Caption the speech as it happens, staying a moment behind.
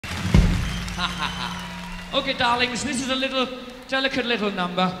Okay, darlings, this is a little delicate little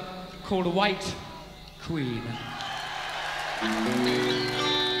number called White Queen.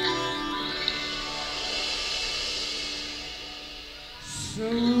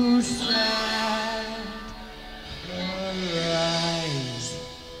 So sad, her eyes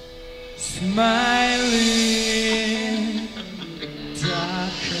smiling,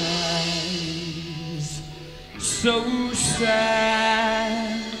 dark eyes. So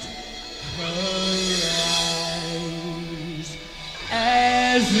sad, her eyes,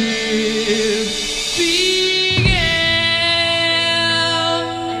 as if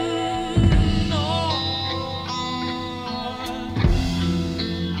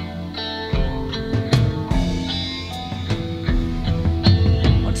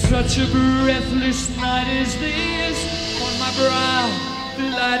such a breathless night as this, on my brow the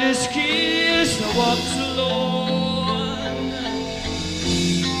lightest kiss. I walked alone,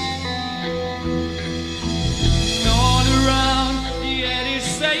 all around the eddy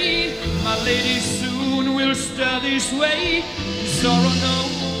say, my lady soon will stir this way, sorrow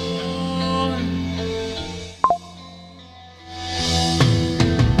known.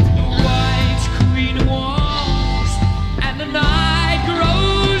 The White Queen walks, and the night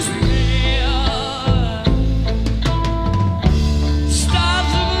grows.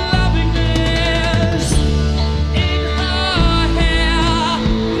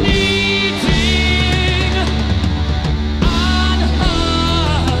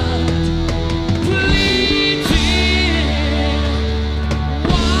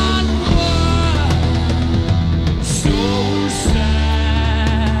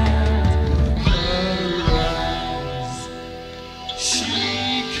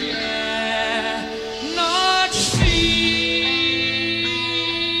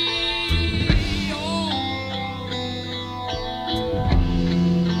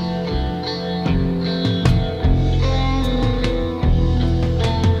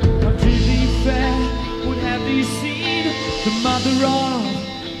 The mother of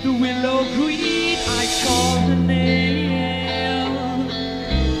the willow queen, I call her name.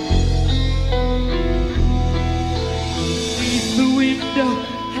 Beneath the window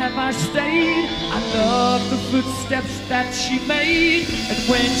have I stayed, I love the footsteps that she made, and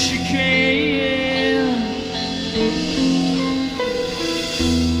when she came,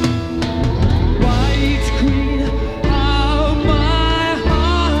 White Queen, how my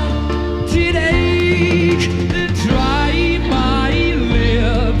heart did ache, the dry